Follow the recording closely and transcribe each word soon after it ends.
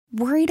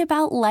Worried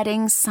about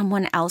letting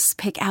someone else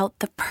pick out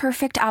the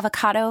perfect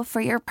avocado for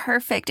your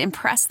perfect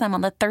impress them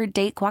on the third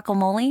date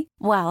guacamole?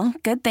 Well,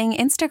 good thing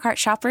Instacart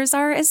shoppers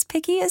are as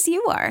picky as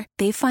you are.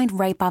 They find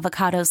ripe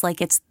avocados like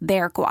it's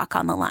their guac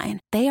on the line.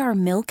 They are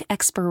milk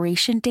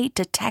expiration date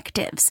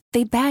detectives.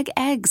 They bag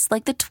eggs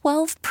like the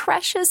 12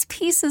 precious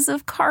pieces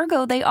of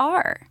cargo they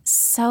are.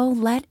 So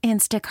let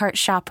Instacart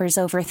shoppers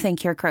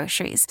overthink your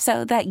groceries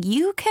so that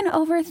you can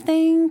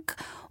overthink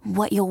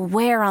what you'll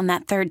wear on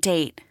that third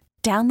date.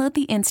 Download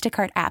the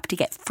Instacart app to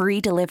get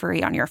free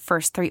delivery on your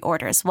first 3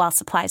 orders while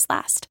supplies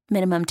last.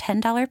 Minimum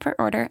 $10 per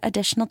order.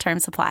 Additional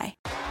terms apply.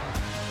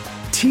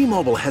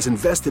 T-Mobile has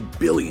invested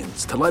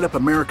billions to light up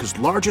America's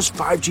largest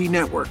 5G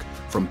network,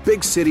 from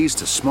big cities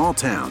to small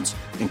towns,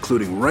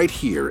 including right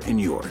here in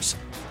yours.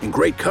 And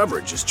great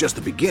coverage is just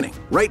the beginning.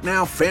 Right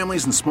now,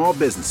 families and small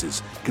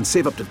businesses can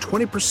save up to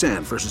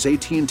 20% versus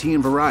AT&T and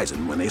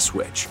Verizon when they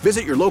switch.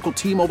 Visit your local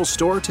T-Mobile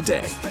store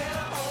today.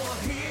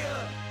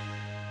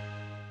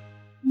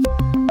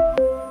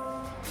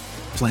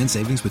 Plan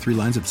savings with 3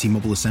 lines of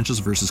T-Mobile Essentials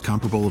versus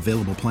comparable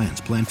available plans.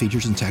 Plan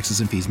features and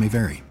taxes and fees may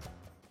vary.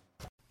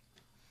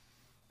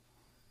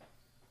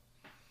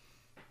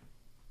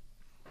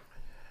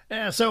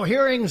 So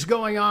hearings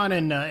going on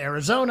in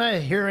Arizona,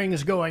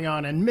 hearings going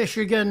on in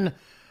Michigan,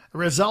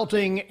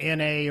 resulting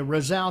in a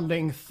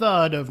resounding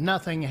thud of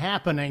nothing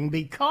happening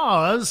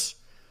because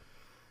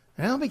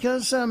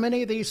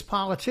many of these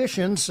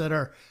politicians that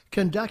are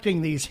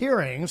conducting these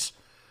hearings,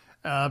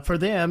 for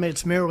them,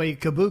 it's merely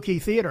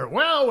kabuki theater.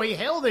 Well, we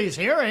held these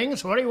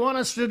hearings. What do you want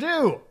us to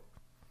do?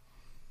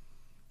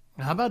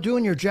 How about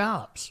doing your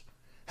jobs?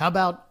 How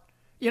about,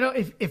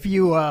 if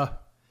you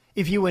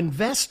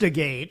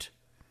investigate,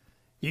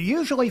 you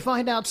usually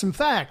find out some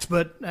facts,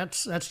 but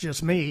that's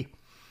just me.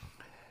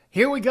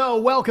 Here we go.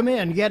 Welcome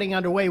in. Getting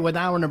underway with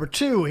hour number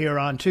 2 here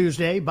on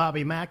Tuesday.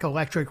 Bobby Mack,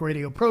 Electric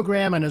Radio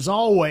Program. And as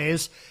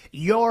always,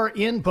 your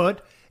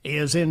input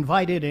is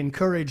invited,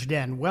 encouraged,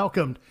 and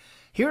welcomed.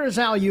 Here is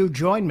how you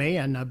join me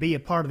and be a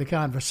part of the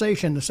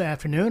conversation this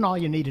afternoon. All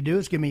you need to do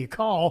is give me a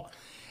call.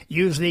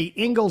 Use the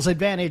Ingalls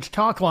Advantage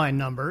talk line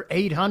number,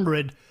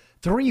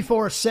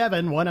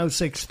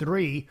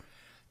 800-347-1063.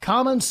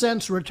 Common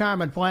Sense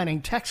Retirement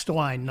Planning text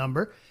line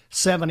number,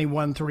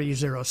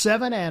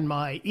 71307. And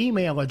my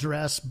email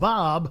address,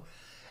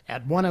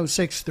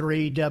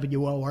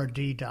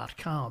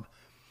 bob@1063word.com.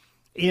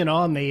 In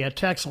on the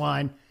text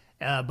line,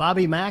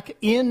 Bobby Mack,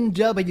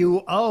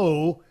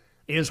 NWO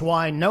is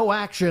why no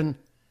action,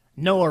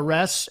 no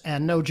arrests,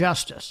 and no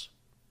justice.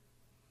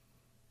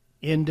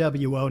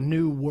 NWO,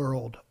 New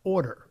World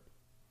Order.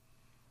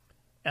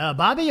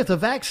 Bobby, if the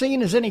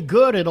vaccine is any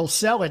good, it'll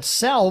sell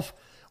itself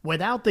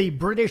without the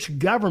British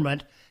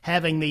government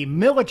having the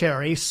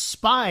military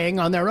spying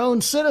on their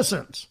own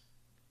citizens.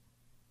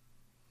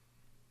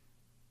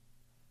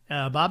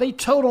 Bobby,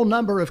 total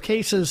number of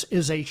cases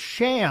is a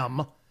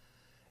sham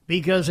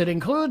because it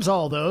includes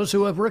all those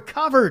who have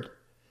recovered.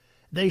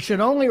 They should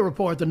only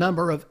report the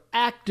number of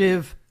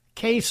active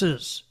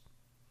cases.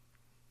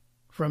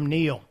 From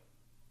Neil.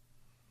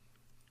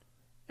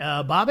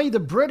 Bobby, the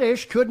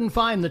British couldn't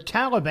find the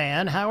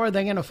Taliban. How are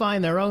they going to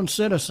find their own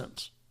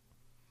citizens?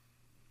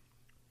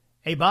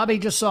 Hey, Bobby,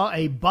 just saw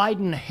a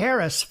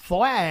Biden-Harris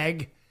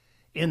flag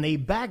in the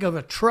back of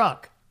a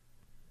truck.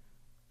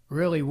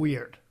 Really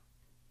weird.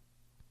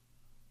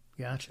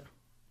 Gotcha.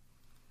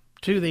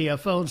 To the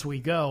phones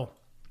we go.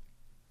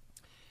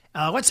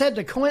 Let's head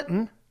to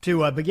Clinton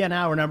to begin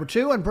hour number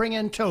 2 and bring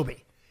in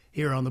Toby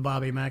here on the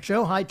Bobby Mack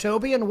Show. Hi,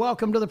 Toby, and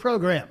welcome to the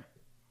program.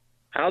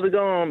 How's it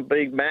going,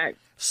 Big Mac?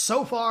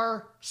 So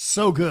far,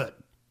 so good.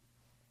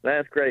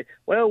 That's great.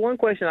 Well, one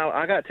question,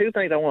 I got 2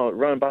 things I want to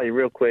run by you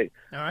real quick.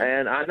 All right.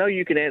 And I know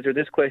you can answer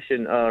this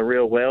question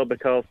real well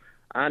because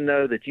I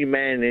know that you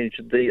manage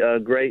the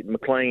great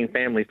McLain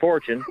family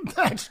fortune.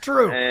 That's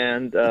true.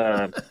 And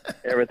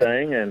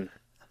everything. And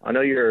I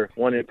know you're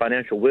one of the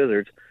financial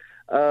wizards.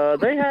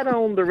 They had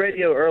on the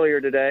radio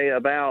earlier today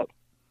about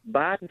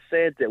Biden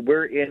said that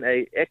we're in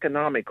an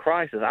economic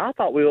crisis. I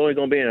thought we were only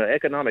going to be in an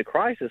economic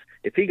crisis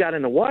if he got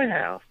in the White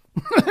House.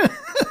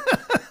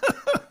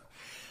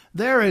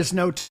 There is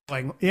no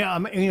telling. Yeah,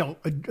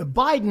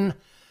 Biden,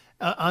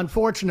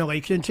 unfortunately,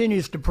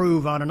 continues to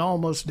prove on an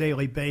almost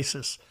daily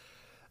basis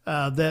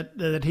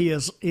that he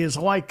is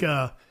like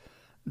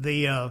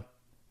the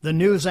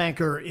news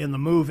anchor in the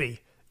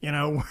movie.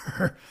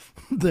 Where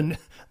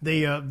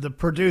the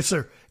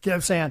producer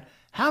kept saying,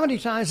 "How many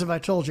times have I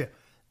told you?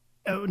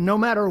 No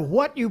matter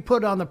what you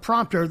put on the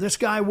prompter, this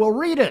guy will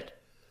read it."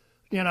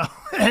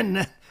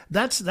 And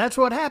that's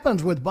what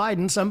happens with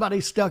Biden.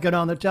 Somebody stuck it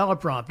on the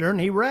teleprompter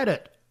and he read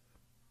it.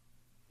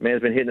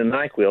 Man's been hitting the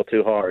NyQuil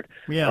too hard.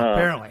 Yeah,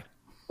 apparently.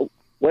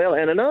 Well,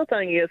 and another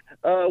thing is,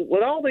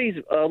 with all these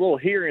little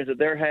hearings that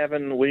they're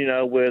having, with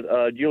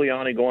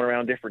Giuliani going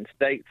around different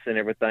states and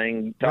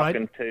everything,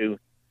 talking to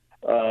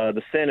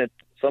the Senate,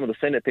 some of the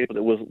Senate people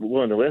that was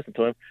willing to listen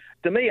to him.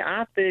 To me,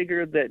 I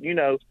figured that,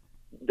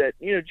 that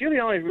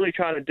Giuliani's really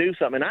trying to do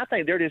something, and I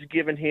think they're just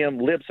giving him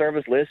lip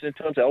service, listening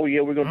to him, say, "Oh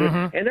yeah, we're going to do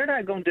it," and they're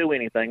not going to do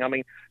anything. I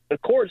mean, the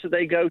courts that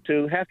they go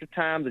to, half the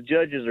time the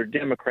judges are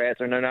Democrats,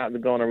 and they're not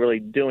going to really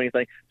do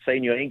anything,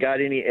 saying you ain't got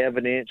any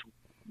evidence,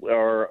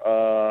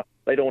 or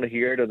they don't want to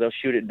hear it, or they'll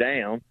shoot it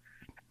down.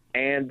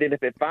 And then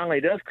if it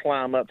finally does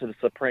climb up to the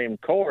Supreme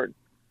Court,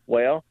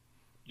 well,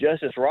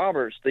 Justice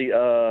Roberts,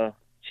 the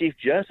Chief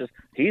Justice,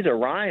 he's a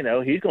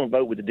rhino. He's going to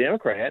vote with the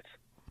Democrats.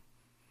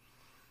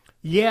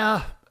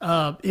 Yeah,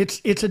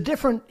 it's a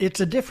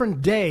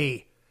different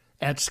day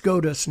at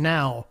SCOTUS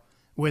now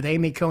with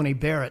Amy Coney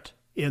Barrett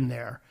in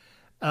there.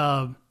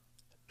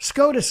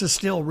 SCOTUS is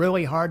still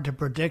really hard to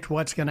predict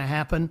what's going to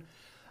happen,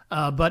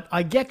 but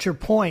I get your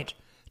point,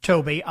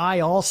 Toby.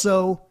 I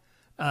also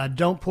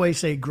don't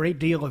place a great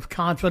deal of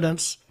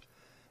confidence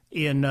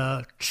in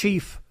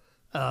Chief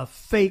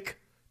fake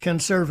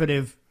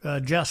conservative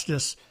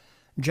Justice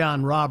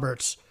John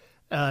Roberts.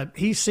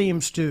 He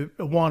seems to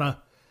want to.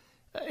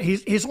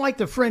 He's like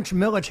the French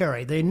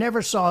military. They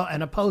never saw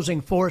an opposing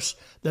force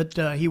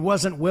that he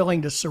wasn't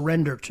willing to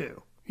surrender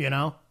to,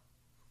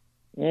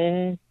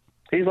 Mm-hmm.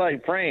 He's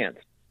like France.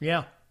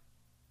 Yeah,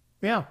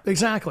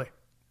 exactly.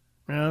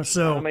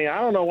 So I mean,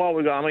 I don't know what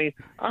we're going. I mean,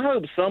 I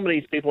hope some of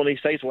these people in these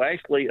states will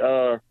actually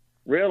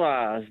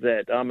realize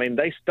that. I mean,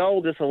 they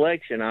stole this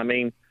election. I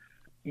mean,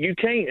 you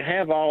can't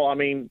have all. I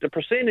mean, the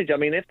percentage. I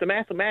mean, if the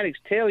mathematics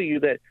tell you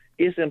that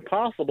it's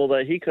impossible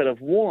that he could have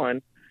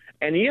won.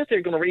 And yes, they're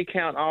going to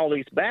recount all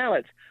these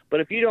ballots, but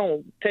if you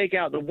don't take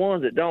out the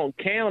ones that don't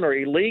count or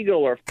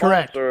illegal or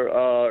false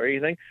or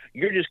anything,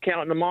 you're just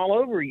counting them all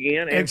over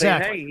again and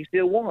saying, hey, he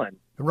still won.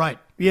 Right.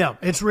 Yeah,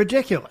 it's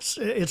ridiculous.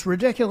 It's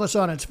ridiculous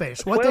on its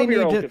face. What they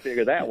need to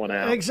figure that one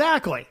out.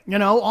 Exactly.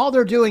 All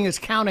they're doing is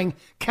counting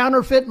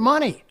counterfeit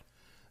money,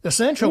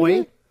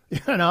 essentially.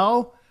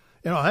 Mm-hmm.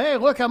 Hey,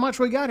 look how much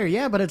we got here.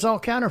 Yeah, but it's all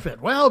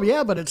counterfeit. Well,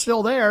 yeah, but it's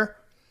still there.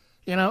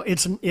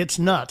 It's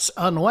nuts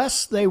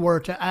unless they were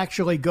to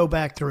actually go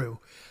back through,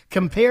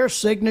 compare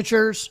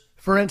signatures,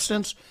 for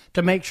instance,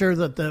 to make sure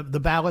that the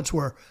ballots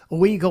were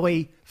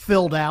legally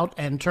filled out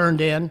and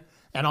turned in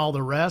and all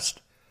the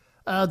rest.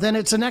 Then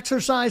it's an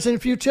exercise in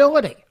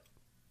futility.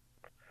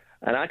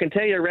 And I can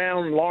tell you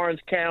around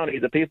Lawrence County,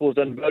 the people have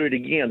done voted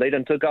again. They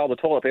done took all the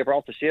toilet paper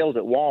off the shelves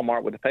at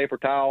Walmart with the paper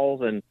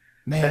towels and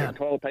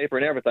toilet paper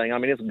and everything. I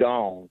mean, it's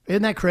gone.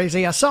 Isn't that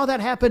crazy? I saw that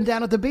happen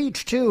down at the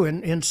beach, too,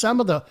 in some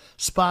of the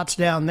spots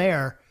down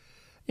there.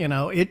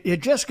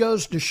 It just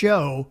goes to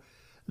show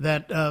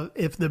that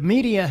if the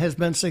media has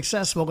been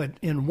successful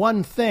in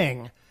one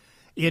thing,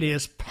 it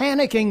is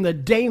panicking the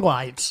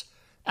daylights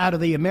out of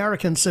the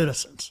American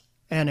citizens,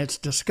 and it's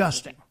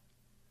disgusting.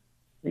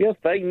 Yeah,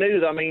 fake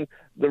news. I mean,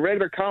 the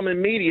regular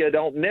common media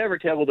don't never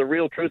tell the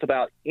real truth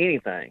about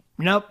anything.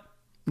 Nope.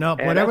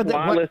 And whatever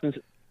I listen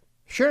to.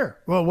 Sure.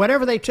 Well,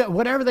 whatever they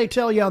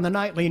tell you on the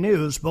nightly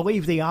news,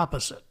 believe the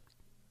opposite.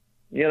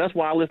 Yeah, that's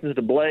why I listen to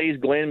the Blaze,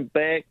 Glenn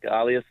Beck.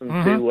 I listen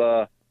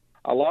to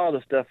a lot of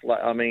the stuff.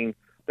 I mean,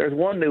 there's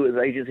one news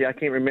agency I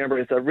can't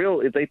remember.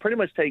 They pretty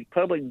much take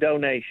public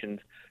donations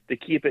to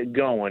keep it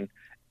going,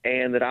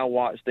 and that I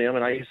watch them.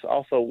 And I used to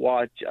also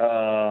watch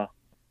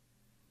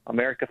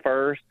America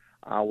First.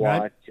 I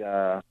watch.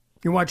 Right.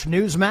 You watch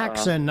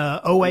Newsmax and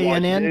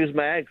OANN.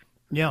 Newsmax.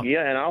 Yeah.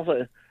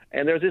 Yeah,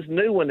 and there's this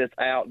new one that's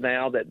out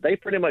now that they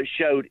pretty much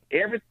showed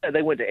everything.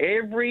 They went to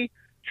every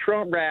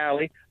Trump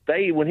rally.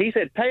 When he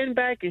said, "Pay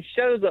back and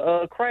show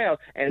the crowd,"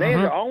 and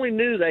they're the only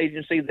news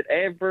agency that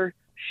ever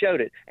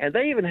showed it. And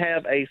they even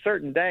have a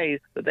certain day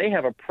that they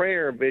have a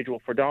prayer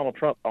vigil for Donald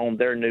Trump on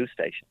their news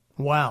station.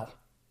 Wow.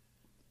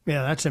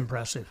 Yeah, that's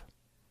impressive.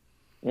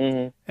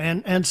 Mm-hmm.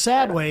 And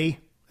sadly,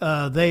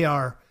 they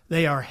are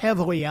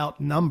heavily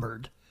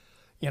outnumbered,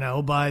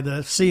 by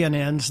the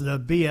CNNs, the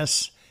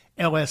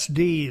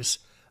BS-LSDs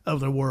of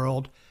the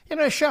world.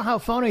 Show how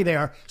phony they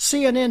are.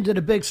 CNN did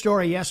a big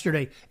story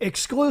yesterday,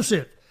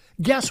 exclusive.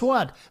 Guess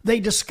what? They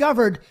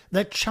discovered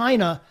that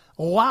China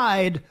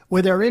lied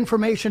with their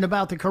information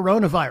about the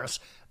coronavirus.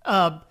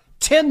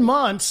 10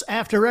 months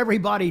after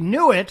everybody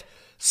knew it,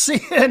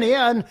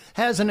 CNN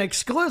has an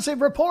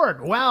exclusive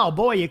report. Wow,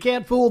 boy, you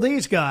can't fool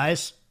these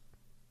guys.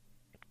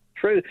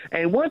 True.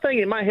 And one thing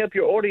that might help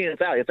your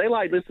audience out, if they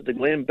like listen to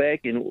Glenn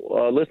Beck and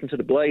listen to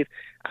the Blaze,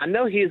 I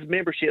know his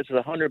membership is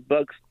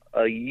 $100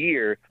 a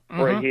year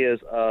for his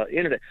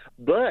internet,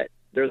 but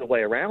there's a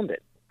way around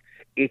it.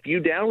 If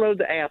you download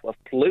the app of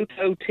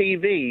Pluto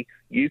TV,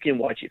 you can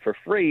watch it for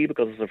free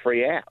because it's a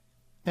free app.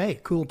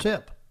 Hey, cool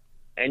tip.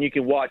 And you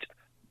can watch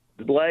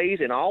the Blaze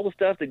and all the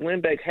stuff that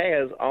Glenn Beck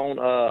has on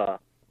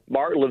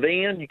Mark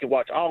Levin. You can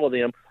watch all of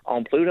them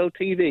on Pluto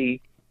TV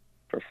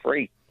for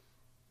free.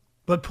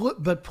 But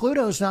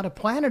Pluto's not a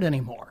planet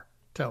anymore,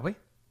 Toby.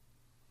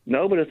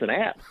 No, but it's an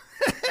app.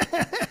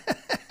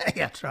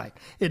 That's right.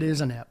 It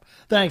is an app.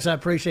 Thanks. I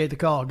appreciate the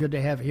call. Good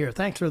to have you here.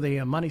 Thanks for the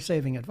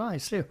money-saving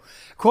advice, too.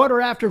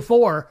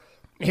 4:15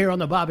 here on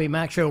the Bobby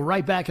Mack Show.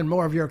 Right back, and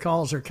more of your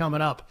calls are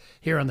coming up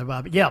here on the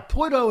Bobby. Yeah,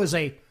 Pluto is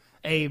a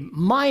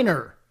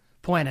minor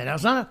planet. Now,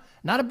 it's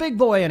not a big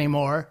boy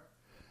anymore.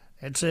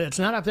 It's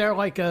not up there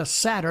like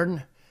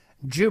Saturn.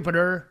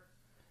 Jupiter,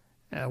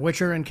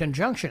 which are in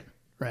conjunction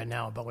right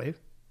now, I believe.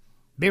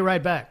 Be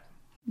right back.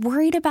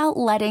 Worried about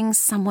letting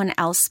someone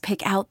else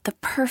pick out the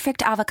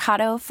perfect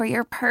avocado for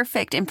your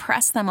perfect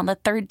impress them on the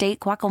third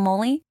date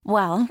guacamole?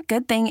 Well,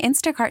 good thing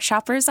Instacart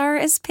shoppers are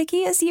as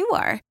picky as you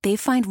are. They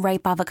find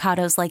ripe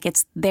avocados like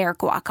it's their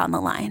guac on the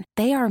line.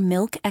 They are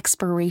milk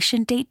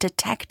expiration date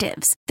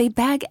detectives. They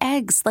bag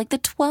eggs like the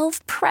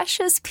 12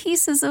 precious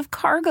pieces of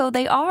cargo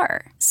they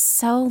are.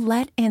 So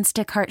let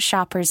Instacart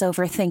shoppers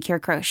overthink your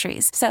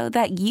groceries so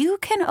that you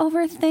can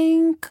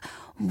overthink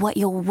what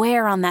you'll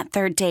wear on that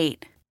third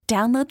date.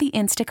 Download the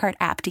Instacart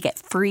app to get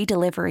free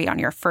delivery on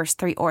your first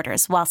 3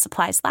 orders while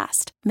supplies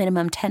last.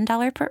 Minimum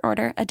 $10 per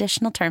order.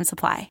 Additional terms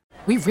apply.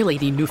 We really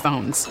need new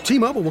phones.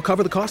 T-Mobile will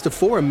cover the cost of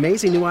 4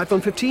 amazing new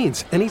iPhone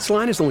 15s, and each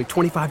line is only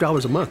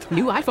 $25 a month.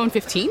 New iPhone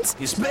 15s?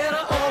 It's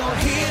better over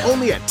here.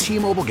 Only at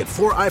T-Mobile, get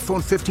 4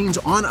 iPhone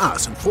 15s on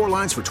us and 4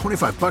 lines for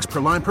 $25 per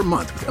line per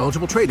month with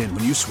eligible trade-in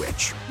when you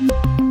switch.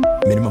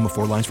 Minimum of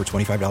 4 lines for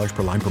 $25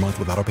 per line per month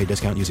with autopay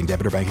discount using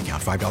debit or bank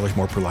account. $5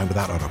 more per line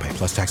without autopay,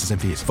 plus taxes and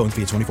fees. Phone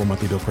fee at 24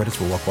 monthly bill credits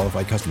for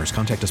well-qualified customers.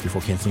 Contact us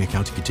before canceling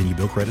account to continue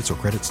bill credits or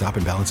credit stop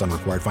and balance on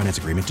required finance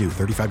agreement due.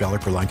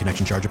 $35 per line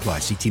connection charge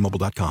applies. See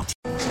T-Mobile.com.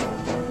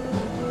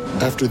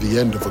 After the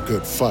end of a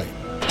good fight,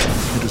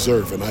 you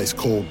deserve an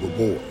ice-cold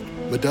reward.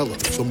 Modelo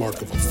is the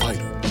mark of a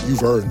fighter.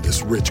 You've earned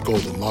this rich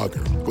golden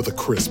lager with a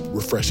crisp,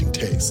 refreshing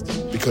taste.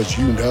 Because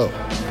you know,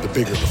 the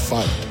bigger the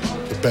fight,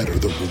 the better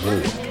the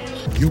reward.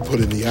 You put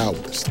in the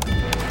hours,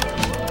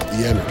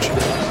 the energy,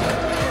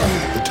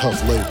 the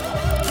tough labor.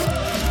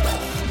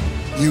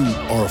 You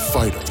are a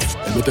fighter,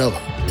 and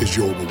Modelo is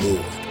your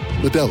reward.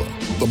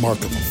 Modelo, the mark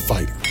of a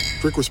fighter.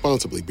 Drink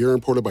responsibly. Beer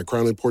imported by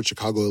Crown Imports,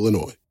 Chicago,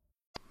 Illinois.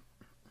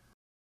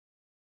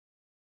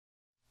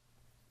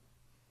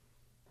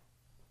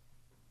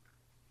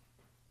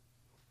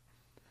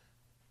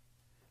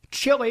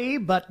 Chilly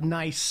but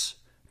nice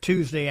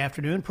Tuesday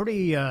afternoon.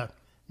 Pretty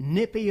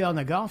nippy on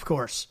the golf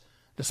course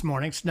this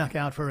morning. Snuck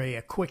out for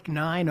a quick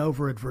 9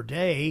 over at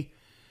Verday.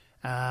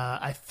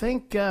 I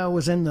think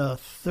was in the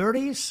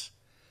 30s,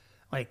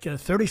 like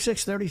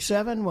 36,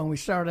 37 when we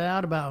started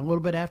out, about a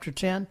little bit after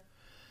 10.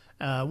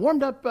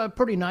 Warmed up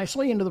pretty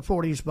nicely into the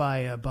 40s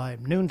by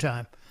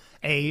noontime.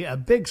 A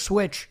big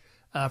switch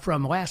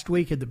from last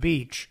week at the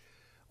beach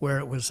where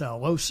it was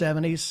low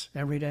 70s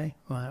every day.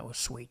 Well, that was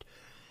sweet.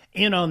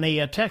 In on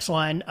the text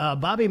line,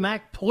 Bobby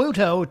Mac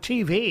Pluto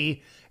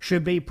TV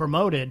should be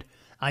promoted.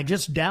 I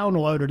just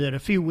downloaded it a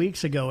few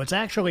weeks ago. It's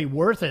actually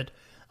worth it.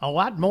 A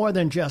lot more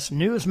than just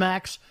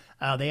Newsmax.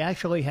 They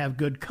actually have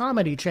good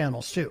comedy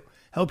channels, too.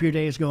 Hope your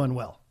day is going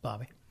well,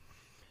 Bobby.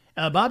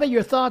 Bobby,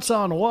 your thoughts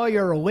on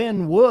lawyer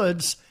Lynn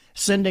Woods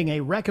sending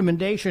a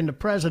recommendation to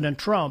President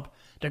Trump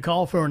to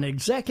call for an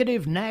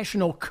executive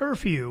national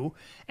curfew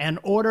and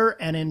order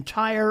an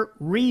entire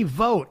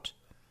revote.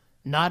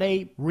 Not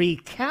a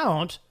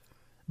recount,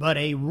 but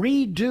a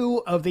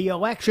redo of the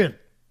election.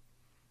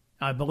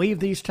 I believe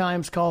these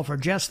times call for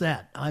just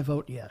that. I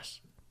vote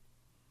yes.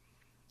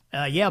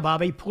 Yeah,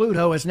 Bobby,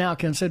 Pluto is now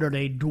considered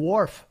a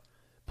dwarf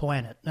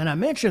planet. And I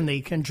mentioned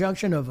the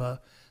conjunction of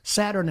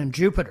Saturn and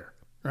Jupiter,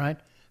 right?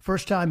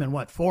 First time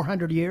in,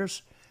 400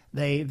 years?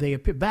 They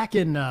back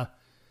in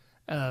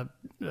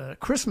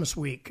Christmas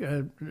week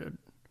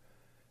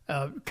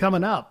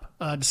coming up,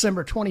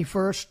 December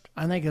 21st,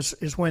 I think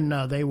is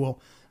when they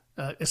will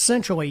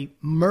essentially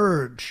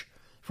merge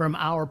from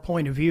our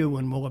point of view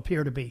and will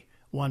appear to be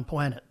one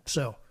planet.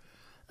 So,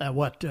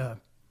 about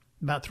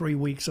 3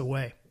 weeks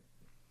away.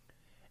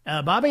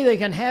 Bobby, they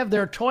can have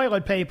their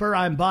toilet paper.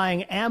 I'm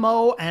buying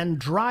ammo and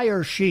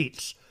dryer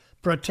sheets.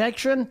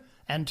 Protection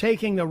and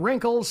taking the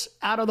wrinkles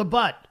out of the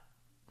butt.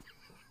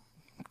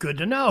 Good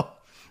to know.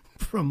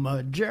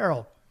 From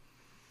Gerald.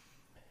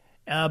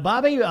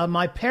 Bobby,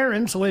 my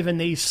parents live in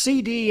the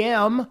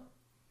CDM.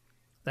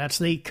 That's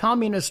the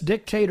Communist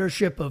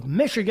Dictatorship of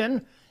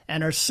Michigan,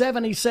 and are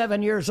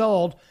 77 years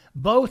old.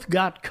 Both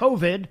got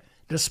COVID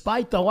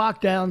despite the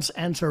lockdowns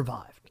and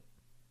survived.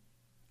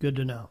 Good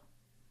to know.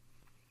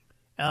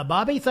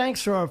 Bobby,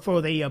 thanks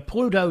for the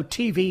Pluto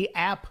TV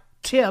app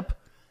tip.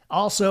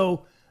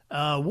 Also,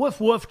 woof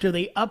woof to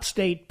the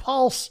Upstate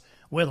Pulse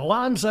with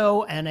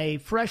Lonzo and a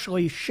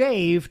freshly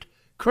shaved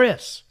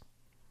Chris.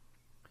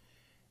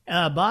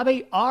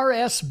 Bobby,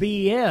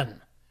 RSBN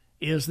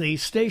is the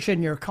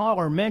station your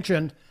caller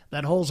mentioned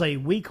that holds a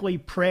weekly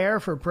prayer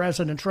for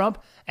President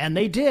Trump, and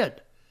they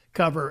did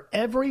cover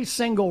every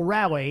single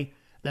rally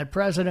that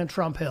President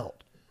Trump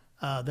held.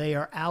 They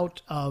are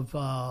out of,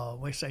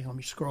 wait a second, let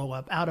me scroll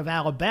up, out of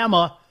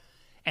Alabama,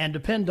 and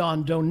depend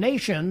on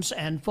donations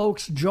and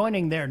folks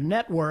joining their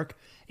network.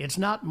 It's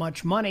not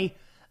much money,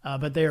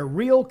 but they're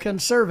real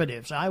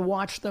conservatives. I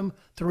watch them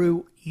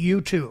through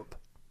YouTube.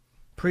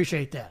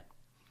 Appreciate that.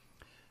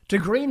 To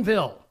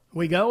Greenville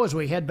we go as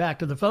we head back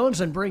to the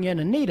phones and bring in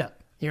Anita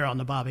here on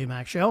the Bobby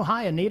Mack Show.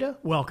 Hi, Anita.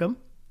 Welcome.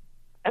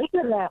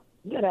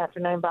 Good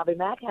afternoon, Bobby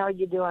Mack. How are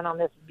you doing on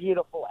this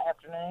beautiful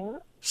afternoon?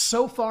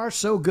 So far,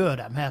 so good.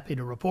 I'm happy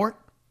to report.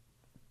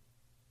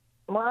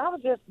 Well, I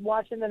was just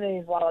watching the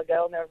news a while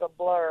ago, and there's a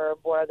blurb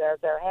where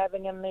they're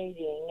having a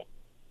meeting,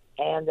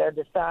 and they're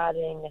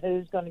deciding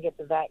who's going to get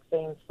the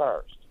vaccines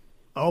first.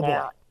 Oh, boy.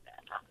 Now,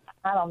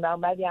 I don't know.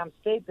 Maybe I'm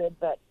stupid,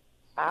 but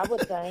I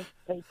would think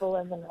people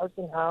in the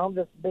nursing homes,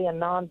 this would be a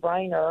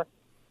non-brainer,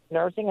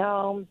 nursing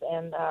homes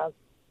and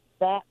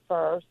that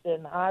first,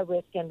 and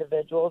high-risk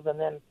individuals, and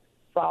then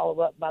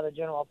follow up by the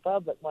general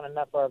public when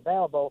enough are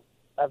available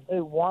of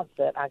who wants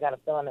it. I got a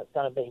feeling it's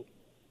going to be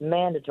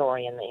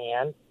mandatory in the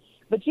end.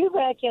 But you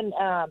reckon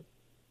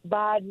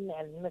Biden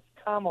and Miss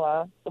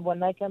Kamala,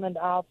 when they come into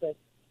office,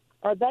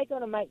 are they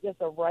going to make this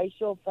a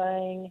racial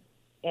thing?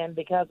 And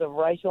because of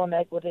racial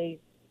inequities,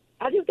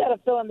 I just got a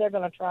feeling they're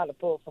going to try to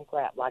pull some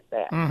crap like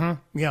that.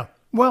 Mm-hmm. Yeah.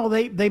 Well,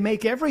 they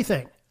make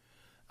everything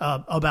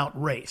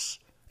about race,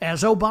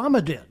 as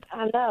Obama did.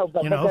 I know,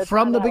 but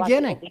from the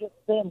beginning.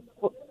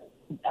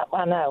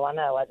 I know.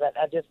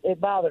 I just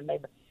it bothered me,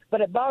 but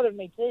it bothered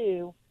me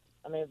too.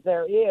 I mean, if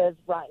there is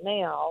right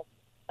now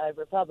a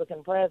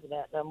Republican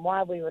president, then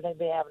why we would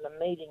be having a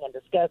meeting and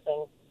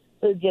discussing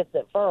who gets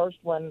it first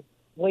when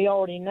we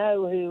already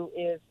know who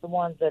is the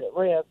ones that at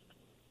risk.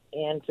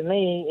 And to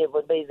me, it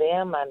would be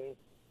them, and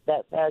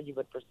that's how you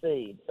would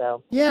proceed.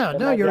 So yeah,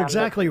 no, you're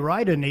exactly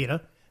right,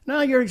 Anita. No,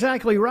 you're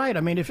exactly right.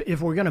 I mean,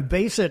 if we're going to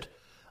base it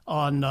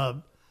on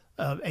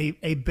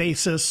a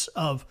basis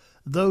of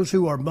those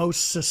who are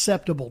most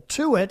susceptible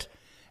to it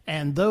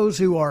and those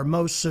who are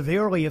most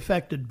severely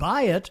affected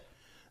by it,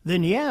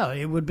 then yeah,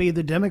 it would be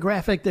the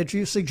demographic that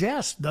you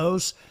suggest,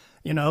 those,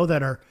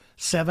 that are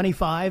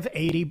 75,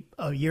 80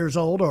 years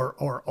old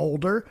or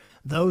older,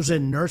 those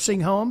in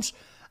nursing homes.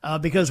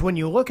 Because when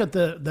you look at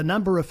the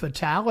number of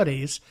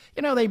fatalities,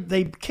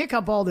 they kick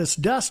up all this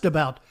dust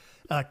about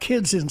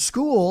kids in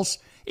schools.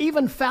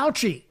 Even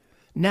Fauci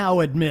now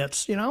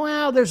admits,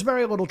 there's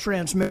very little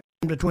transmission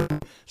between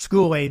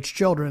school-age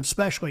children,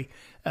 especially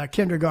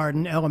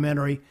kindergarten,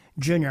 elementary,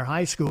 junior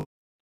high school.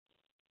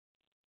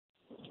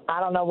 I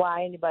don't know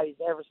why anybody's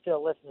ever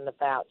still listening to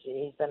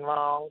Fauci. He's been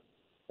wrong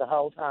the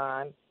whole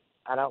time.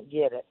 I don't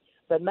get it.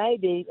 But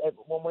maybe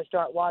when we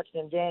start watching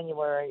in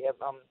January,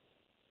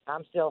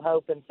 I'm still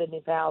hoping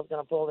Sidney Powell's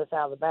going to pull this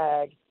out of the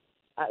bag.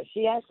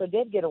 She actually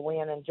did get a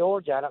win in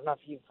Georgia. I don't know if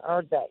you've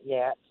heard that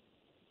yet,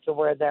 to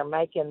where they're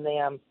making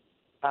them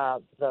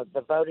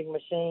the voting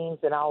machines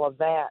and all of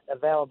that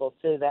available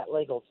to that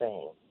legal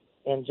team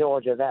in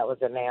Georgia. That was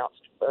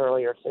announced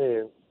earlier,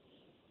 too.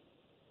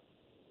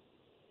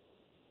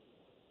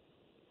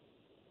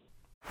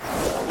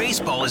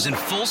 Baseball is in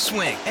full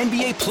swing.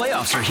 NBA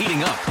playoffs are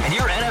heating up, and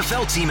your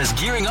NFL team is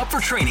gearing up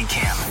for training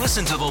camp.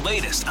 Listen to the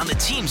latest on the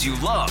teams you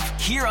love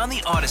here on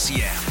the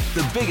Odyssey app.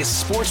 The biggest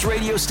sports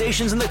radio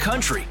stations in the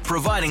country,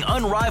 providing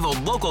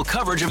unrivaled local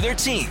coverage of their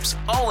teams,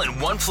 all in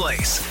one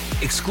place.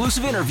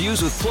 Exclusive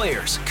interviews with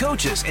players,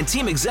 coaches, and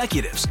team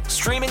executives,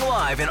 streaming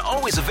live and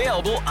always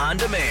available on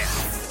demand.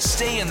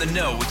 Stay in the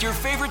know with your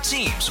favorite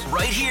teams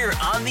right here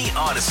on the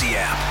Odyssey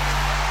app.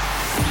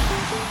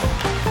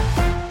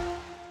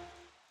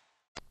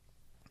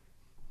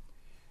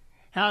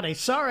 Howdy.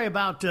 Sorry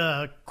about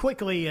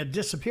quickly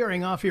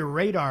disappearing off your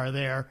radar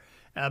there.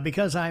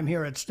 Because I'm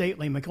here at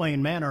Stately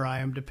McLean Manor, I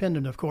am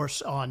dependent, of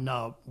course, on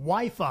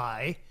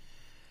Wi-Fi.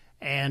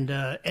 And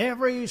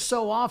every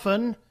so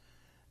often,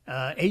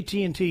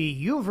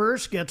 AT&T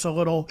Uverse gets a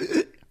little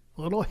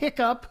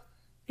hiccup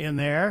in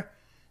there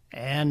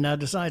and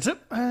decides,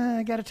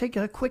 I got to take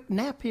a quick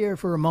nap here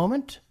for a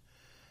moment.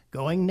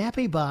 Going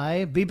nappy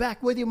bye. Be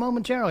back with you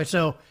momentarily.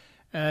 So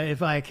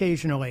if I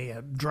occasionally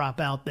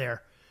drop out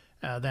there,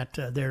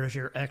 there is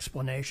your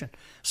explanation.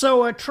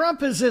 So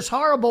Trump is this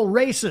horrible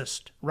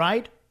racist,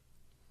 right?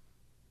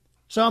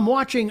 So I'm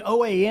watching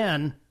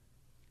OAN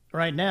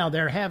right now.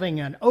 They're having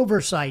an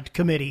oversight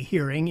committee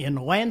hearing in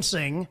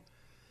Lansing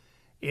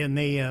in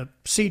the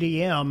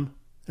CDM,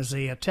 as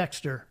the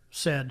texter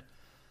said,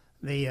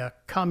 the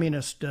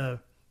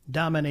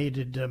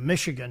communist-dominated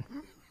Michigan,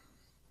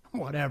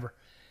 whatever.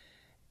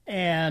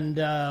 And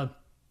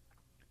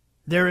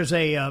there's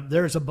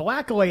a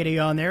black lady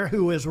on there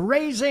who is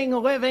raising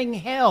living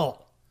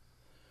hell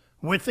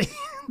with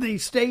the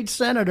state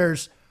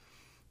senators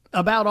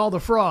about all the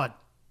fraud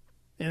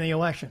in the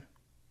election.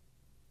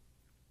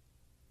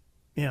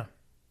 Yeah,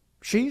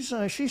 she's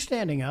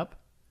standing up.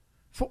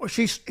 I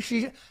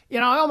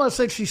almost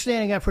said she's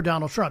standing up for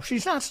Donald Trump.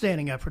 She's not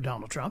standing up for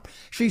Donald Trump.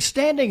 She's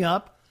standing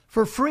up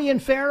for free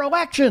and fair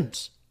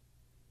elections.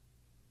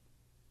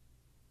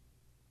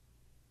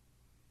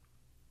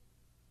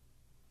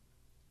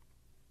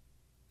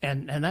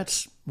 And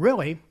that's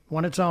really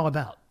what it's all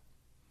about.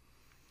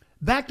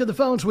 Back to the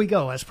phones we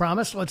go, as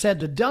promised. Let's head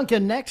to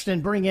Duncan next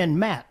and bring in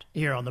Matt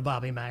here on the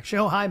Bobby Mack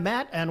Show. Hi,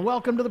 Matt, and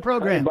welcome to the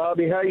program. Hey,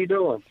 Bobby, how you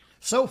doing?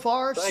 So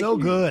far, Thank so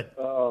you. good.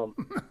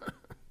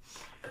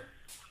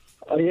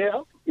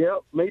 Yeah,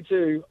 me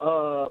too.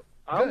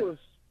 I've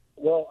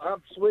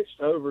switched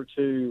over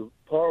to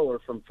Parler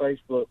from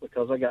Facebook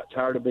because I got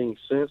tired of being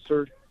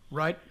censored.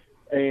 Right.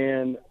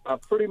 And I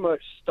pretty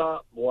much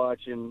stopped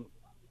watching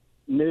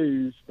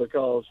news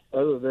because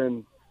other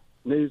than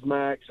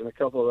Newsmax and a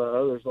couple of the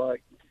others,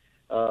 like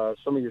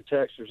some of your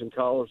texters and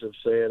callers have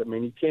said. I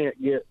mean, you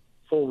can't get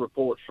full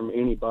reports from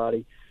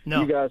anybody.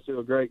 No. You guys do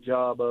a great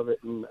job of it,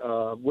 and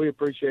we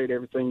appreciate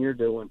everything you're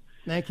doing.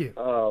 Thank you.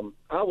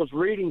 I was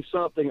reading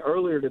something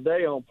earlier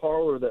today on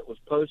Parler that was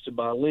posted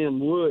by Lynn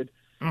Wood.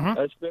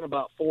 It's been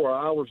about 4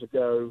 hours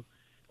ago.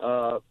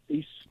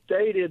 He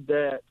stated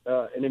that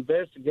an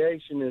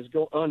investigation is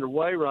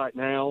underway right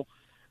now,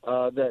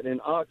 that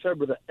in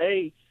October the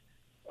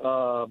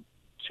 8th,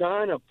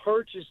 China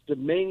purchased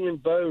Dominion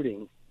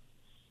Voting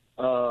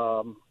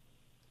for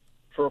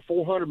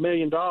 $400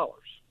 million.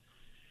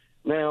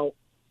 Now,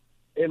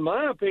 in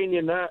my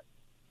opinion, that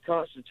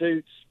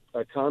constitutes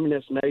a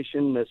communist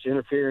nation that's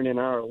interfering in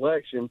our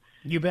election.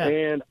 You bet.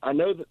 And I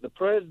know that the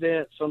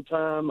president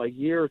sometime a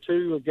year or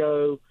two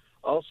ago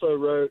also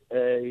wrote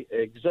a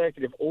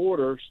executive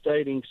order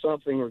stating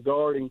something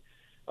regarding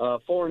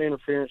foreign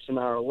interference in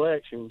our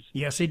elections.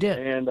 Yes, he did.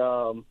 And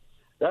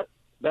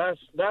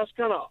that's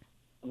kind of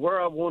where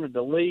I wanted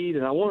to lead,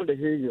 and I wanted to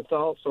hear your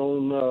thoughts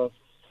on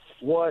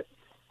what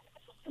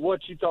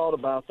you thought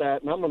about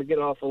that. And I'm going to get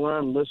off the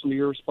line and listen to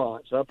your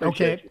response. I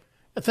appreciate you.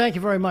 Thank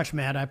you very much,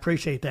 Matt. I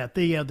appreciate that.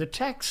 The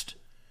text,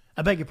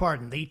 I beg your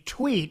pardon, the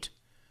tweet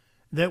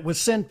that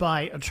was sent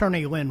by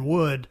Attorney Lynn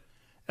Wood,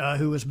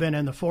 who has been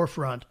in the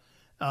forefront,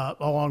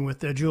 along with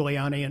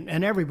Giuliani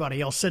and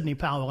everybody else, Sidney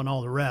Powell and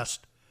all the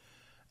rest,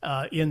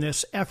 in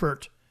this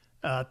effort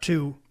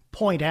to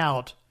point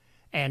out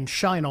and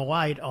shine a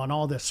light on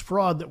all this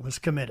fraud that was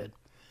committed.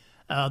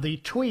 The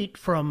tweet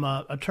from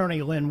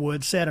Attorney Lynn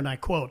Wood said, and I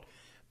quote,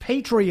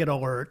 "Patriot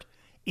alert,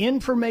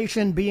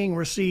 information being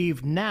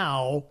received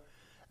now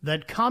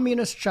that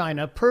Communist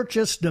China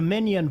purchased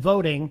Dominion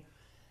Voting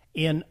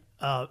in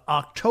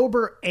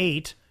October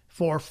 8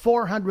 for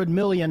 $400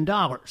 million.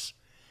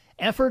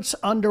 Efforts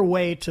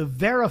underway to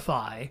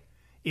verify.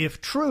 If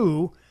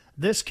true,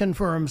 this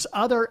confirms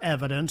other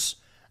evidence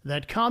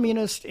that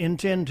communists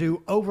intend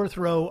to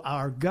overthrow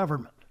our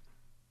government."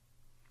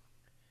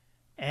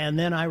 And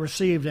then I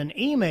received an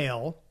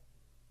email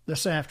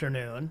this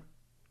afternoon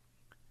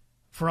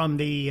from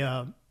the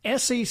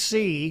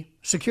SEC,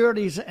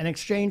 Securities and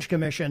Exchange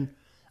Commission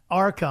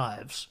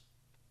archives.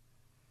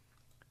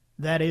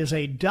 That is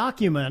a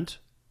document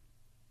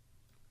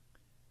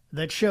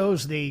that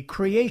shows the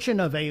creation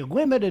of a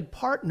limited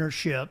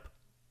partnership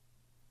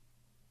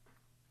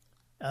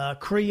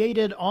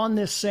created on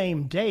this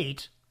same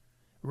date,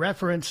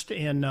 referenced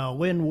in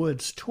Lynn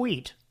Wood's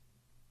tweet.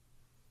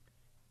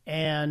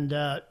 And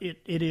it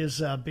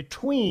is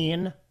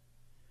between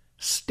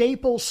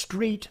Staple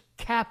Street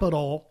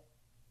Capital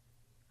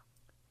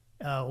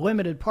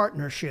Limited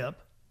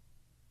Partnership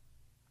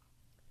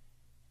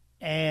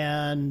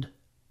and,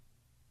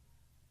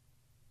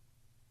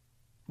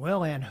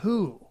 well, and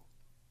who?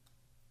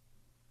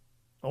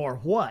 Or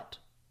what?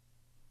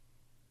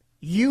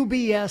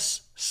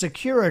 UBS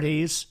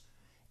Securities,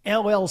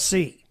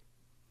 LLC,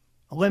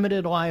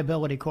 Limited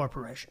Liability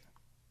Corporation,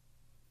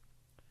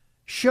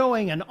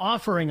 showing an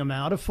offering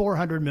amount of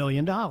 $400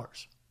 million.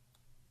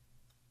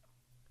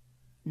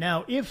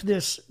 Now, if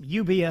this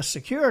UBS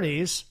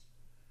Securities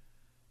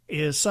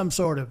is some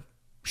sort of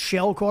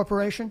shell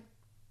corporation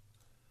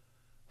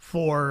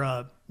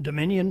for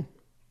Dominion,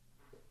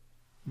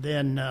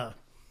 then,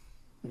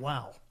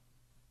 wow.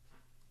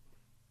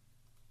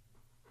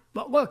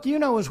 But look, you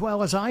know as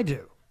well as I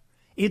do,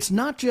 it's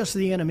not just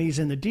the enemies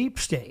in the deep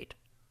state.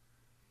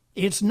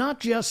 It's not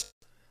just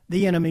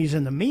the enemies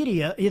in the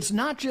media. It's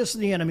not just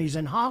the enemies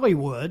in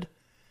Hollywood.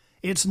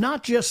 It's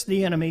not just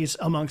the enemies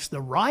amongst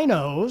the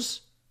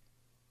rhinos.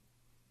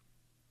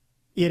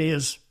 It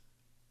is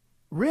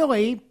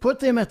really, put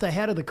them at the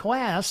head of the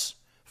class,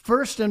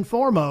 first and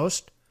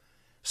foremost,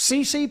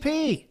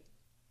 CCP,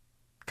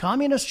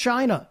 Communist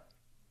China.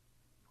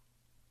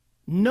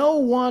 No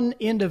one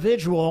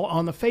individual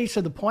on the face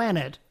of the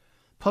planet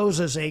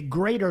poses a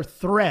greater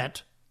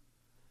threat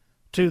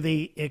to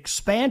the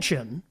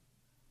expansion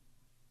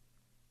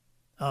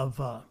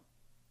of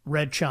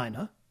Red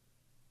China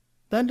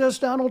than does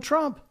Donald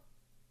Trump.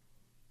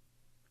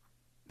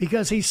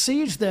 Because he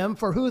sees them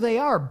for who they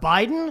are.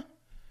 Biden?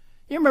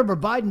 You remember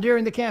Biden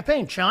during the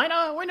campaign.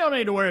 China? We don't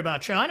need to worry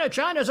about China.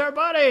 China's our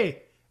buddy.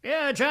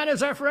 Yeah,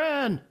 China's our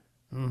friend.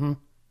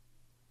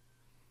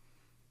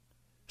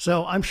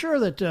 So I'm sure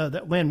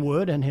that Lynn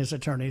Wood and his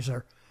attorneys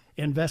are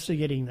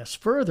investigating this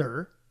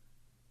further,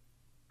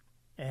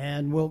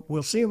 and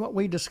we'll see what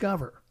we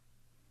discover.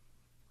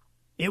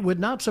 It would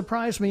not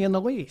surprise me in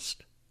the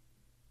least.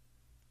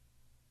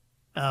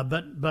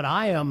 But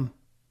I am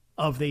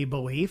of the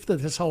belief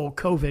that this whole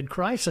COVID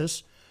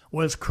crisis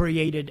was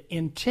created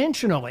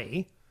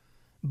intentionally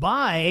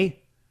by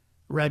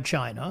Red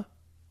China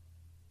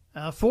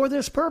for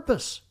this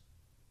purpose.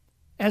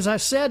 As I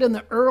said in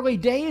the early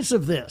days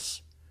of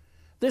this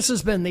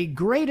has been the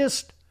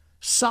greatest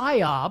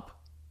psyop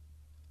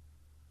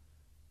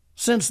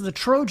since the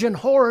Trojan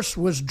horse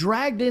was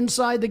dragged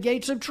inside the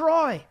gates of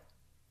Troy.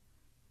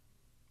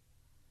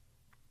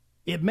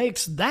 It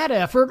makes that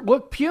effort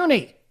look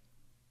puny.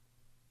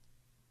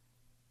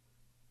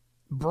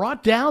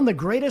 Brought down the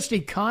greatest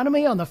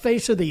economy on the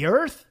face of the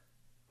earth?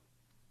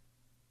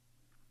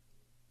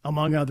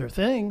 among other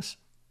things.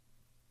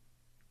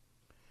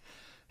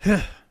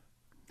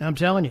 I'm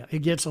telling you, it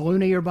gets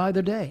loonier by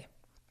the day.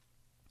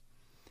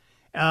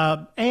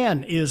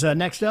 Ann is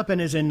next up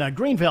and is in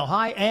Greenville.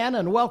 Hi, Ann,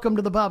 and welcome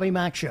to the Bobby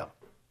Mack Show.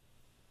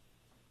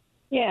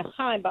 Yeah,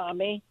 hi,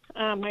 Bobby.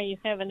 Are you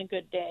having a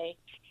good day?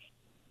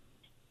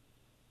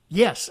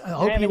 Yes, I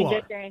hope you are.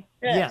 Good day?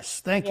 Good. Yes,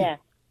 thank you.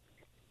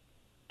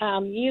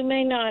 You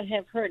may not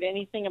have heard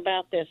anything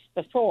about this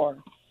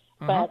before,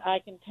 but I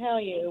can tell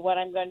you what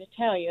I'm going to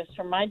tell you is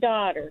from my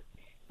daughter.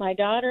 My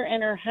daughter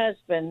and her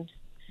husband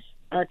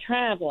are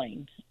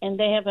traveling, and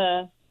they have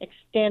a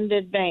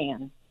extended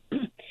van,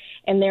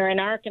 and they're in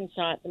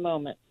Arkansas at the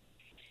moment.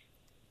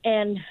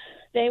 And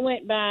they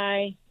went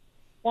by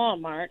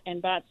Walmart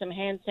and bought some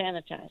hand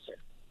sanitizer.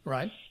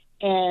 Right.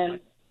 And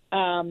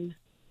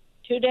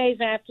 2 days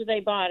after they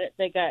bought it,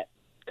 they got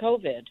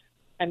COVID.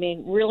 I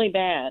mean, really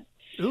bad.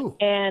 Ooh.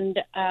 And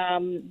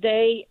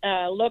they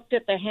looked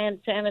at the hand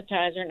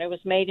sanitizer, and it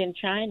was made in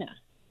China.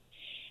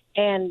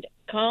 And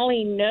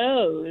Colleen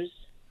knows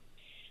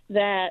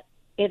that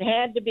it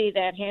had to be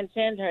that hand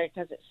sanitizer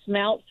because it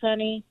smelled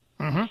funny.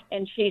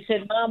 And she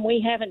said, Mom,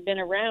 we haven't been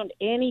around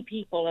any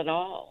people at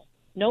all.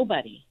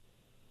 Nobody.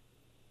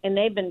 And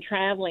they've been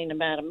traveling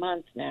about a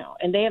month now,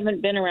 and they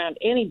haven't been around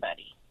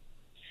anybody.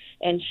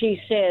 And she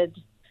said,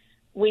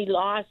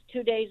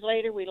 2 days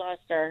later, we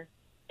lost our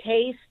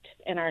taste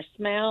and our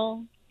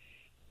smell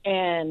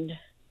and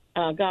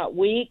got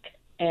weak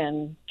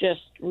and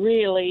just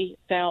really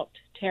felt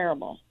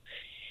terrible.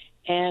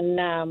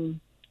 And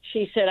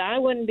she said, I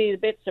wouldn't be a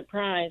bit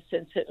surprised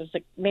since it was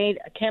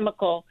a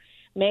chemical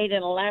made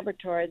in a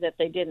laboratory that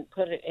they didn't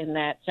put it in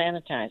that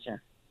sanitizer.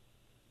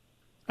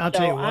 I'll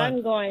tell you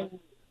what.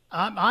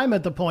 I'm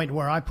at the point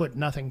where I put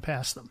nothing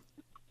past them.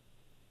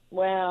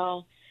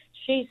 Well,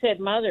 she said,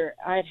 Mother,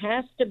 it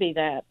has to be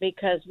that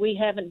because we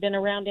haven't been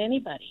around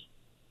anybody.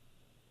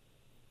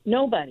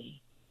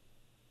 Nobody.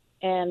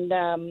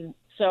 And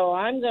so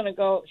I'm going to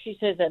go. She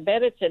says, I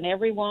bet it's in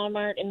every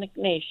Walmart in the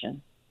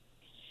nation.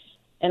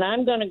 And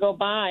I'm going to go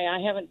by. I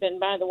haven't been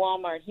by the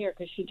Walmart here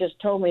because she just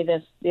told me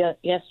this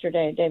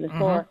yesterday, day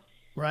before.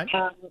 Right.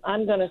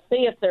 I'm going to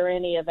see if there are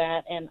any of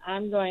that, and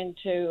I'm going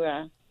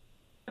to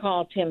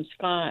call Tim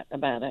Scott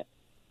about it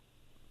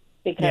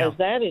because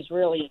that is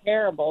really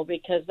terrible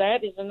because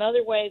that is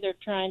another way they're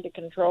trying to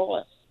control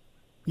us.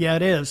 Yeah,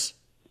 it is.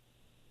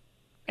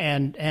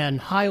 And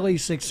highly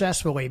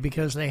successfully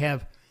because they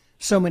have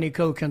so many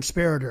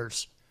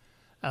co-conspirators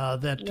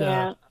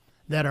that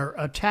are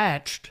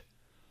attached.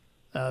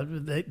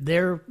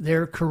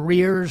 Their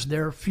careers,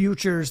 their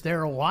futures,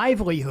 their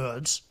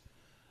livelihoods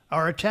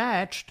are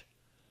attached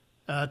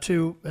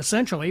to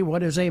essentially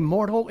what is a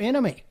mortal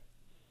enemy.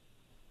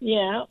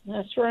 Yeah,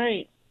 that's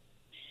right.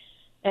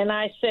 And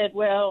I said,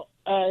 well,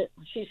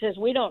 she says,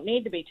 we don't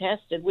need to be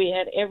tested. We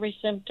had every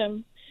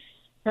symptom.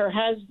 Her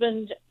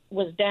husband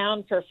was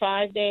down for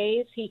 5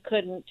 days. He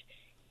couldn't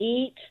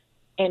eat,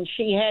 and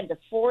she had to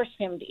force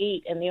him to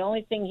eat. And the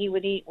only thing he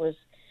would eat was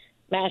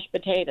mashed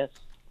potatoes.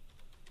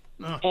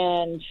 Oh.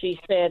 And she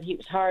said he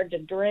was hard to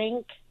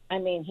drink. I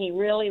mean, he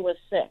really was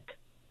sick.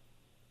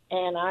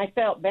 And I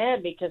felt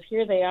bad because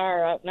here they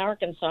are out in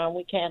Arkansas, and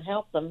we can't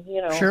help them,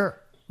 you know. Sure,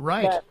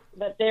 right.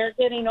 But they're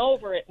getting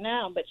over it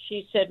now. But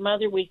she said,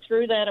 Mother, we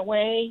threw that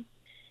away,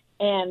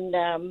 and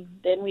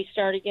then we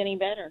started getting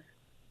better.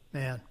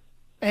 Man.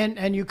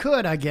 And you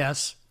could, I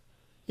guess,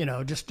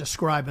 just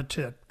describe it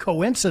to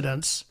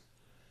coincidence.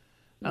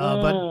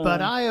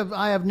 But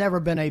I have never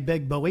been a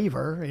big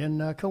believer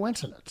in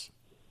coincidence.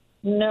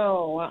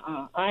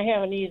 No, I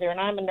haven't either,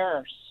 and I'm a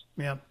nurse.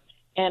 Yeah.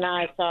 And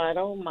I thought,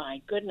 oh,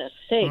 my goodness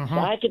sakes,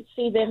 I could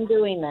see them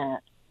doing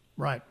that.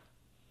 Right.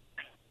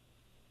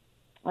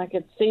 I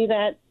could see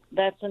that.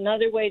 That's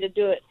another way to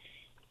do it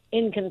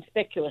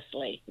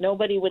inconspicuously.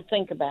 Nobody would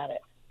think about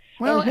it.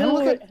 Well, and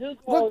who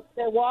goes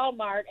to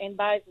Walmart and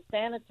buys a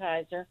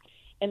sanitizer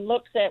and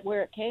looks at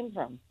where it came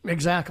from?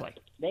 Exactly.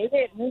 They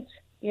didn't.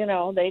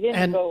 They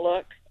didn't go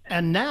look.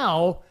 And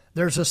now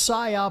there's a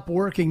PSYOP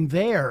working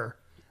there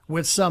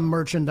with some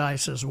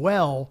merchandise as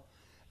well.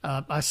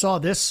 I saw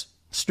this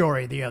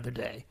story the other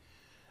day.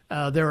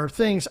 There are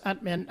things,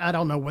 and I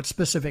don't know what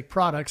specific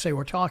products they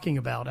were talking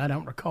about. I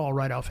don't recall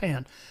right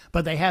offhand.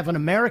 But they have an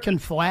American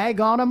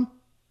flag on them.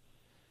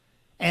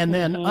 And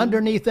then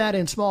underneath that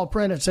in small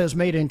print, it says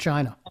made in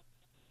China.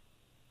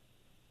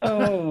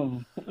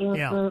 Oh.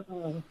 Yeah.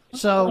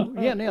 So,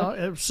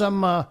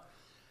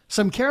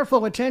 some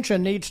careful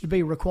attention needs to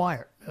be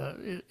required,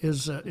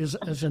 is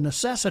a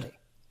necessity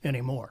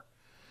anymore.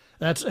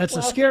 That's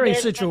a scary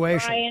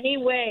situation. Try any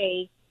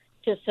way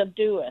to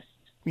subdue us.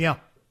 Yeah,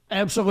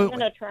 absolutely. We're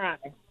going to try.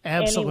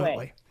 Absolutely.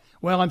 Anyway.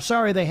 Well, I'm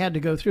sorry they had to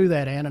go through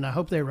that, Ann, and I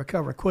hope they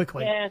recover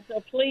quickly. Yeah,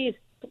 so please,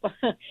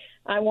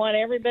 I want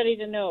everybody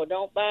to know,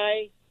 don't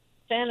buy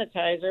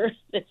sanitizer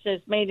that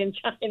says made in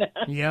China.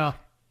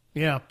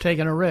 Yeah,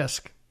 taking a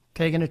risk,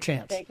 taking a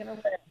chance. Taking a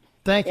risk.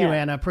 Thank you,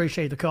 Ann. I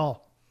appreciate the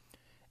call.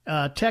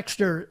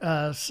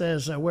 Texter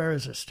says, where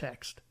is this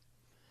text?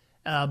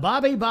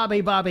 Bobby,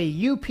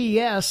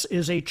 UPS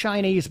is a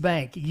Chinese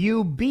bank.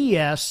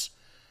 UBS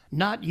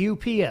not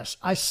UPS.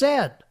 I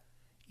said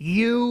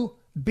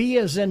U-B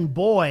as in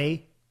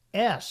boy,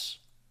 S.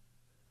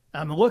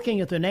 I'm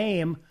looking at the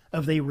name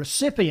of the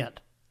recipient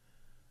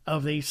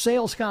of the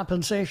sales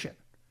compensation.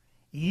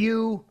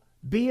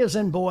 U-B as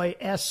in boy,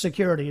 S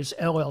Securities,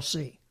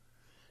 LLC.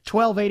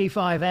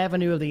 1285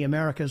 Avenue of the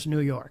Americas, New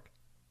York.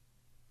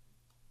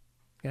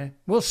 Okay,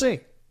 we'll see.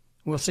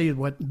 We'll see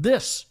what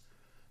this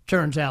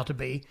turns out to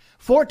be.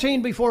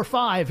 14 before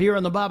 5 here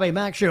on the Bobby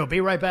Mack Show.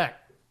 Be right back.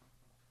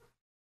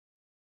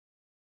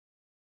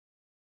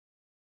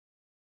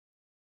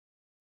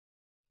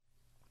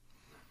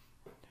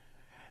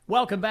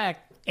 Welcome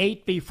back.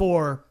 8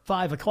 before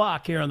 5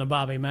 o'clock here on the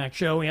Bobby Mack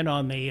Show. In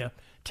on the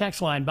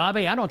text line.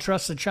 Bobby, I don't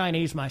trust the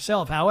Chinese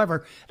myself.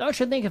 However, don't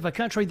you think if a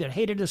country that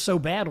hated us so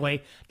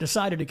badly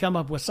decided to come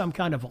up with some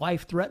kind of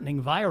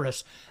life-threatening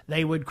virus,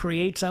 they would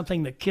create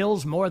something that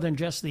kills more than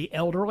just the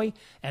elderly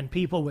and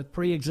people with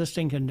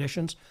pre-existing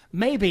conditions?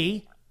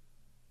 Maybe,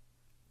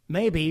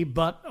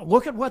 but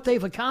look at what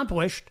they've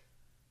accomplished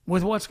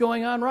with what's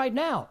going on right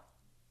now.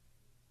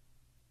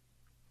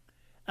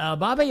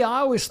 Bobby,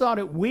 I always thought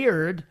it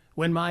weird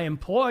when my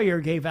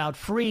employer gave out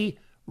free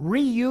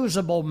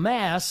reusable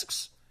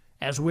masks,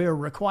 as we're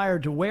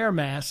required to wear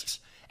masks,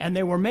 and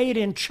they were made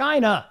in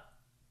China.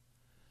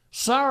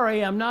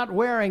 Sorry, I'm not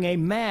wearing a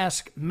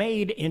mask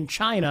made in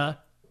China.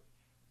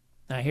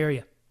 I hear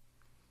you.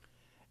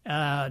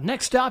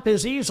 Next up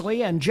is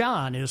Easley, and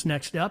John is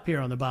next up here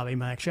on the Bobby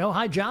Mack Show.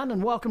 Hi, John,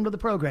 and welcome to the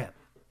program.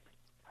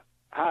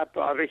 Hi,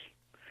 Bobby.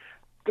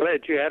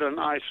 Glad you had a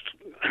nice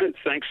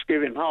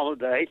Thanksgiving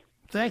holiday.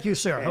 Thank you,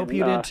 sir. Hope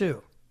you did,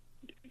 too.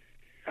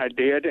 I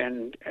did,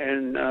 and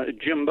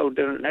Jimbo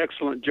did an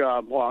excellent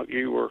job while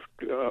you were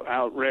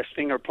out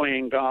resting or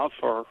playing golf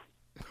or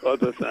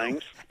other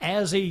things.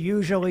 As he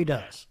usually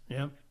does,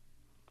 yeah.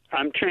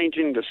 I'm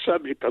changing the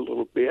subject a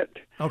little bit.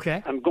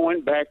 Okay. I'm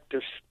going back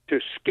to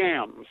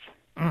scams.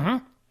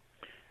 Mm-hmm.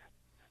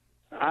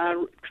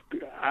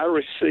 I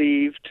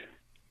received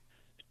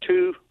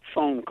 2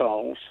 phone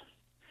calls,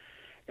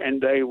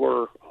 and they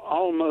were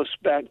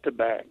almost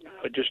back-to-back,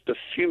 just a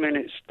few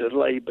minutes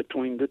delay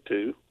between the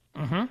two.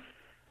 Mm-hmm.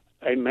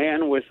 A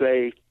man with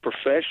a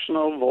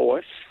professional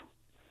voice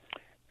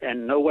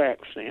and no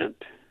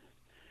accent.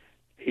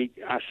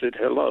 I said,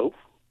 hello.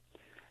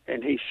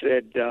 And he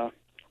said,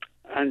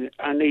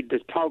 I need to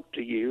talk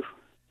to you.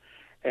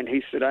 And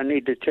he said, I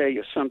need to tell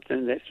you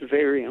something that's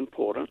very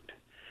important.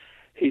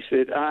 He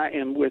said, I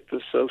am with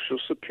the Social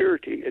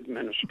Security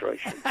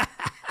Administration.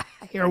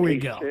 Here we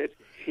go.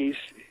 He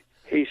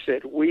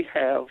said, we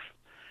have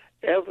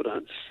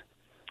evidence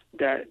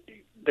that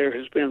there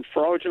has been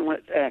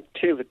fraudulent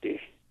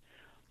activity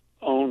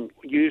on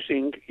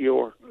using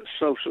your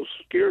Social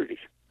Security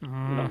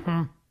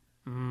number.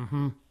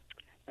 Mm-hmm.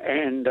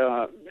 And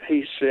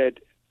he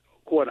said,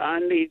 what I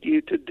need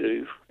you to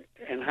do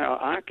and how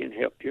I can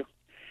help you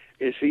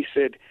is, he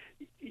said,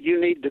 you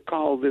need to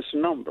call this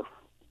number.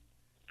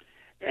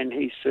 And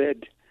he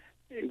said,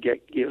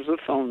 gives a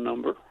phone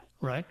number.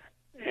 Right.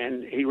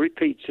 And he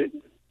repeats it.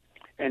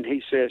 And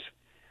he says,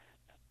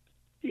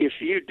 if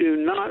you do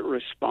not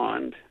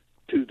respond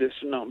to this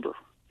number,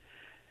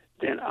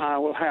 then I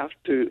will have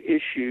to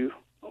issue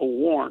a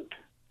warrant,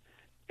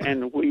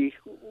 and we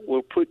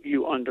will put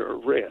you under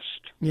arrest.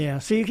 Yeah,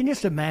 so you can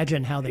just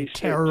imagine how they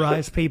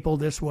terrorize people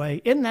this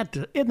way. Isn't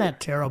that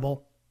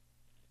terrible?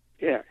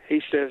 Yeah,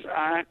 he says,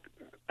 I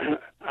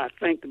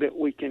think that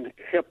we can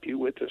help you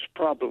with this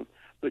problem,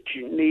 but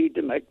you need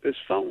to make this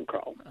phone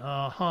call.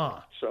 Uh-huh.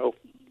 So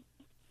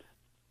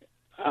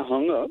I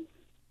hung up,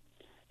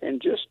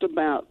 and just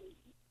about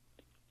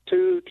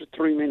 2 to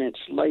 3 minutes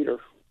later,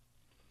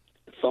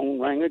 the phone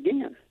rang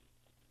again.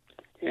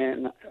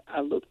 And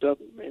I looked up,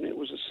 and it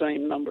was the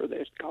same number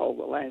that called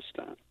the last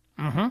time.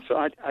 Mm-hmm. So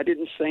I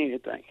didn't say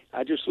anything.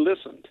 I just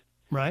listened.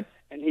 Right.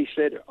 And he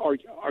said,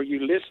 are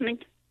you listening?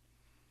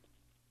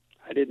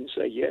 I didn't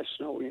say yes,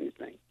 no, or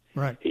anything.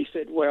 Right. He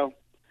said, well,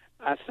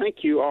 I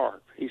think you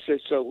are. He said,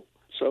 so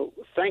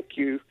thank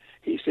you.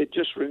 He said,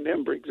 just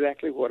remember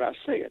exactly what I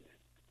said.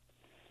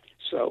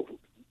 So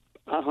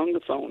I hung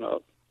the phone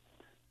up.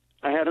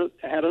 I had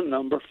a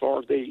number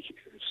for the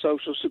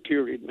Social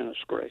Security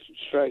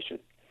Administration.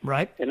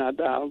 Right. And I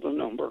dialed the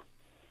number,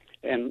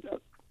 and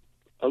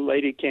a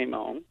lady came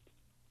on,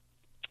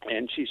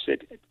 and she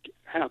said,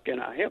 how can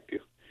I help you?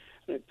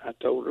 And I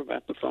told her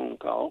about the phone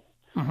call.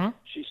 Mm-hmm.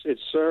 She said,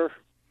 sir,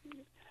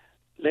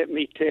 let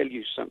me tell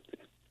you something.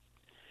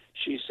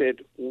 She said,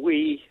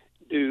 we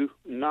do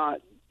not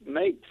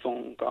make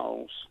phone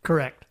calls.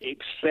 Correct.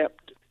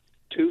 Except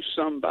to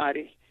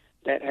somebody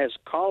that has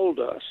called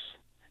us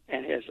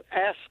and has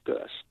asked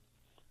us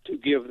to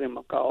give them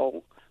a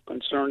call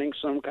concerning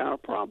some kind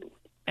of problem.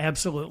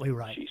 Absolutely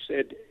right. She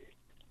said,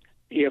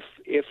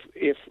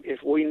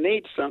 if we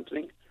need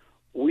something,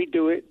 we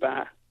do it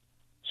by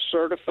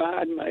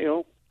certified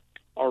mail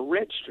or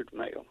registered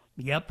mail.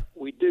 Yep.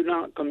 We do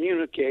not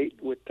communicate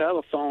with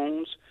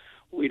telephones.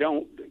 We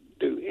don't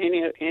do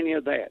any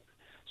of that.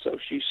 So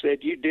she said,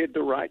 you did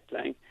the right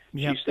thing.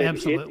 Yep, she said,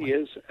 absolutely.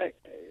 it is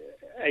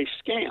a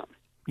scam.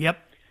 Yep.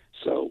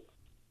 So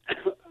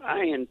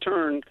I in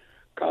turn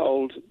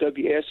called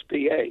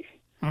WSPA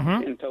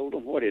and told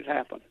them what had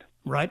happened.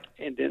 Right.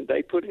 And then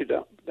they put it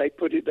up. They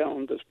put it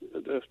on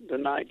the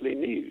nightly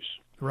news.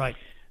 Right.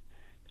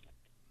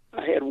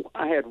 I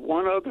had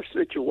one other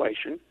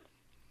situation.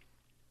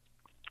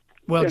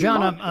 Well,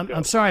 John,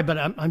 I'm sorry, but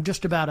I'm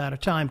just about out of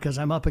time because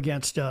I'm up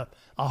against a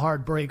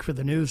hard break for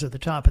the news at the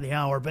top of the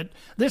hour. But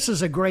this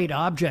is a great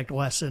object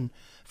lesson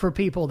for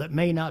people that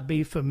may not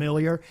be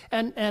familiar.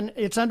 And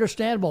it's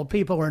understandable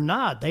people are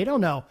not. They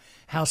don't know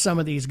how some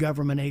of these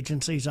government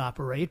agencies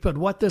operate. But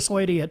what this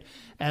lady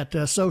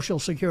at Social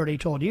Security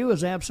told you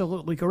is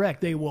absolutely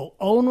correct. They will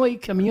only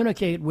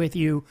communicate with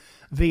you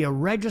via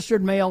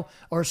registered mail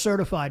or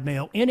certified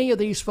mail. Any of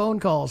these phone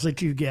calls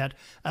that you get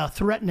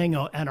threatening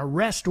an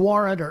arrest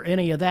warrant or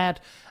any of that,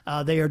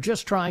 they are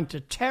just trying to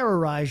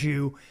terrorize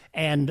you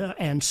and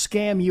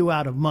scam you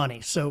out of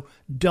money. So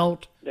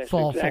don't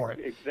fall for it.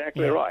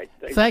 Exactly right.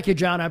 Thank you,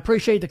 John. I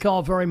appreciate the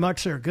call very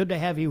much, sir. Good to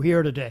have you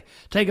here today.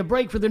 Take a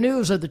break for the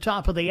news at the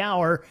top of the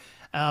hour.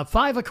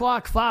 5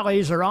 o'clock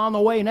Follies are on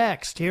the way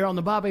next here on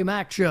the Bobby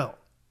Mack Show.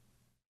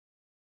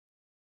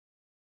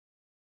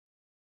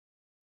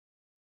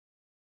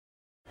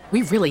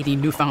 We really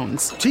need new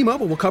phones.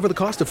 T-Mobile will cover the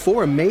cost of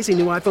 4 amazing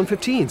new iPhone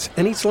 15s,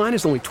 and each line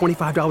is only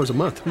 $25 a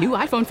month. New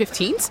iPhone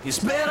 15s? It's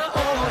better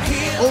over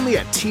here. Only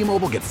at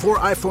T-Mobile, get 4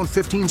 iPhone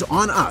 15s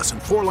on us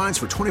and 4 lines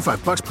for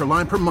 $25 per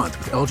line per month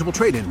with eligible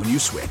trade-in when you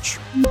switch.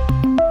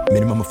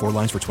 Minimum of 4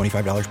 lines for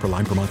 $25 per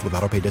line per month with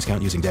autopay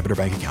discount using debit or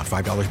bank account.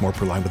 $5 more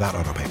per line without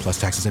autopay, plus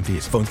taxes and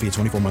fees. Phone fee at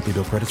 24 monthly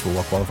bill credits for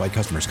well-qualified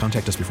customers.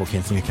 Contact us before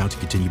canceling account to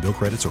continue bill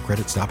credits or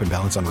credit stop and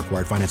balance on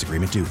required finance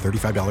agreement due.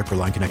 $35 per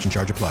line connection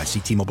charge applies. See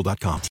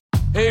T-Mobile.com.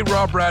 Hey,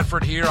 Rob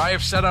Bradford here. I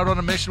have set out on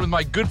a mission with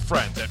my good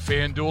friends at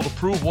FanDuel to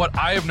prove what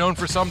I have known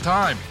for some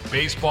time.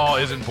 Baseball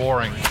isn't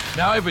boring.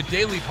 Now I have a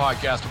daily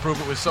podcast to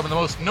prove it with some of the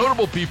most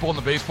notable people in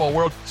the baseball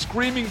world,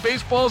 screaming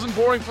baseball isn't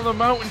boring from the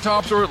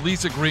mountaintops, or at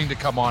least agreeing to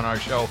come on our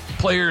show.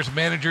 Players,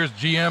 managers,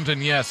 GMs,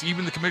 and yes,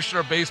 even the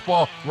commissioner of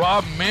baseball,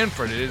 Rob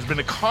Manfred. It has been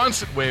a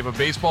constant wave of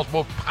baseball's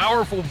most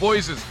powerful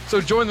voices. So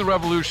join the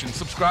revolution.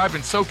 Subscribe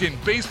and soak in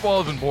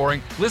Baseball Isn't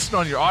Boring. Listen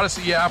on your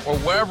Odyssey app or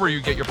wherever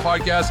you get your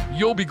podcasts.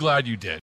 You'll be glad you did.